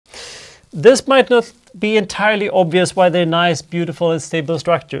This might not be entirely obvious why they're nice, beautiful, and stable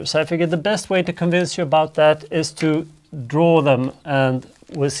structures. I figured the best way to convince you about that is to draw them, and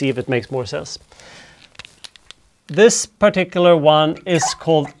we'll see if it makes more sense. This particular one is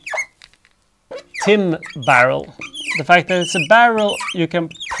called TIM barrel. The fact that it's a barrel, you can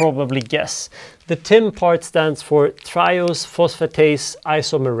probably guess. The TIM part stands for triose phosphatase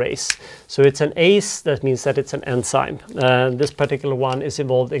isomerase. So it's an ACE, that means that it's an enzyme. This particular one is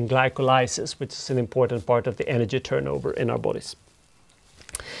involved in glycolysis, which is an important part of the energy turnover in our bodies.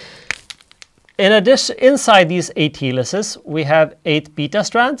 In addition, inside these 8 helices, we have 8 beta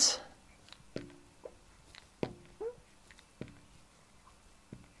strands.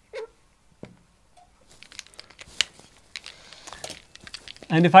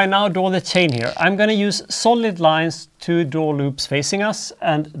 And if I now draw the chain here, I'm going to use solid lines to draw loops facing us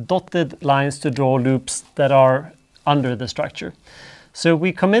and dotted lines to draw loops that are under the structure. So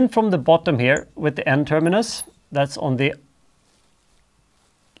we come in from the bottom here with the N terminus. That's on the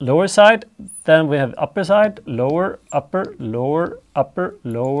lower side. Then we have upper side, lower, upper, lower, upper,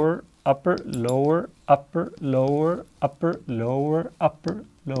 lower, upper, lower, upper, lower, upper, lower, upper,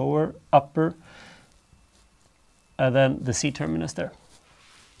 lower, upper, and then the C terminus there.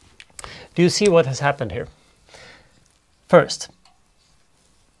 Do you see what has happened here? First,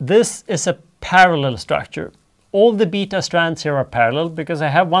 this is a parallel structure. All the beta strands here are parallel because I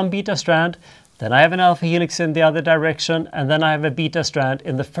have one beta strand, then I have an alpha helix in the other direction, and then I have a beta strand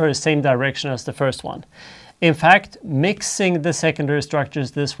in the same direction as the first one. In fact, mixing the secondary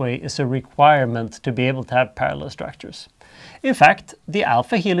structures this way is a requirement to be able to have parallel structures. In fact, the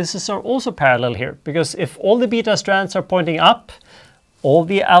alpha helices are also parallel here, because if all the beta strands are pointing up, all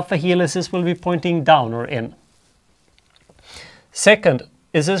the alpha helices will be pointing down or in. Second,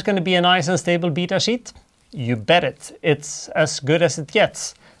 is this going to be a nice and stable beta sheet? You bet it. It's as good as it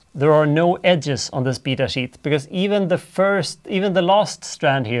gets. There are no edges on this beta sheet because even the last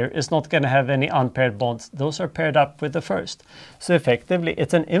strand here is not going to have any unpaired bonds. Those are paired up with the first. So effectively,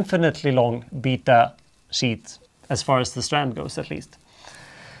 it's an infinitely long beta sheet as far as the strand goes, at least.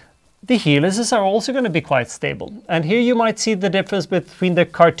 The helices are also going to be quite stable. And here you might see the difference between the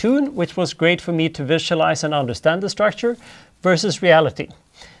cartoon, which was great for me to visualize and understand the structure, versus reality.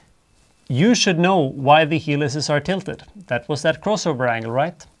 You should know why the helices are tilted. That was that crossover angle,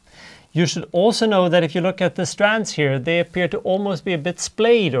 right? You should also know that if you look at the strands here, they appear to almost be a bit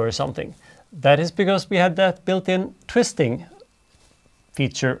splayed or something. That is because we had that built-in twisting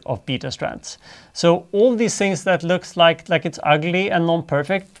feature of beta strands. So all these things that looks like it's ugly and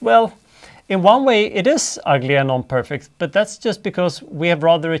non-perfect, well, in one way it is ugly and non-perfect, but that's just because we have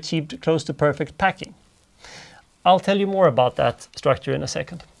rather achieved close to perfect packing. I'll tell you more about that structure in a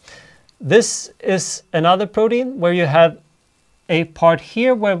second. This is another protein where you have a part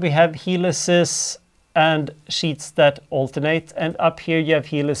here where we have helices and sheets that alternate, and up here you have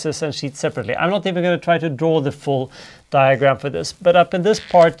helices and sheets separately. I'm not even going to try to draw the full diagram for this, but up in this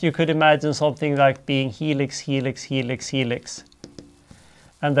part you could imagine something like being helix, helix, helix, helix,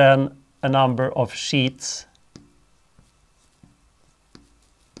 and then a number of sheets,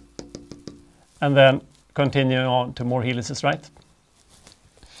 and then continuing on to more helices, right?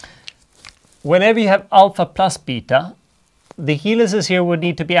 Whenever you have alpha plus beta, the helices here would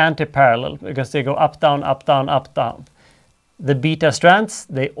need to be anti-parallel because they go up, down, up, down, up, down. The beta strands,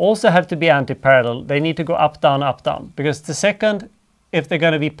 they also have to be anti-parallel. They need to go up, down, because the second, if they're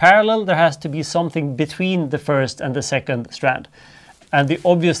going to be parallel, there has to be something between the first and the second strand. And the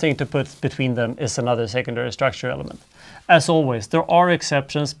obvious thing to put between them is another secondary structure element. As always, there are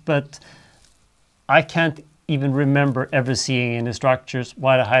exceptions, but I can't even remember ever seeing any structures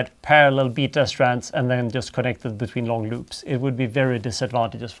where I had parallel beta strands and then just connected between long loops. It would be very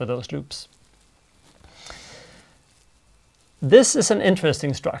disadvantageous for those loops. This is an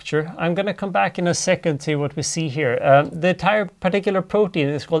interesting structure. I'm going to come back in a second to what we see here. The entire particular protein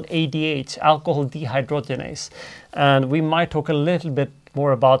is called ADH, alcohol dehydrogenase. And we might talk a little bit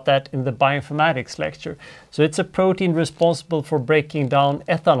more about that in the bioinformatics lecture. So it's a protein responsible for breaking down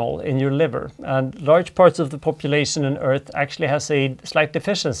ethanol in your liver. And large parts of the population on Earth actually has a slight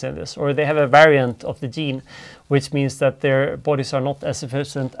deficiency in this, or they have a variant of the gene, which means that their bodies are not as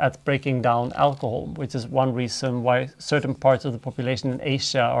efficient at breaking down alcohol, which is one reason why certain parts of the population in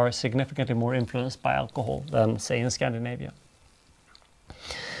Asia are significantly more influenced by alcohol than, say, in Scandinavia.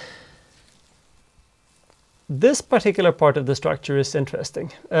 This particular part of the structure is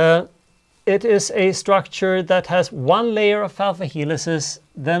interesting. It is a structure that has one layer of alpha helices,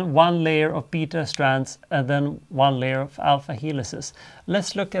 then one layer of beta strands, and then one layer of alpha helices.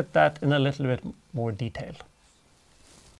 Let's look at that in a little bit more detail.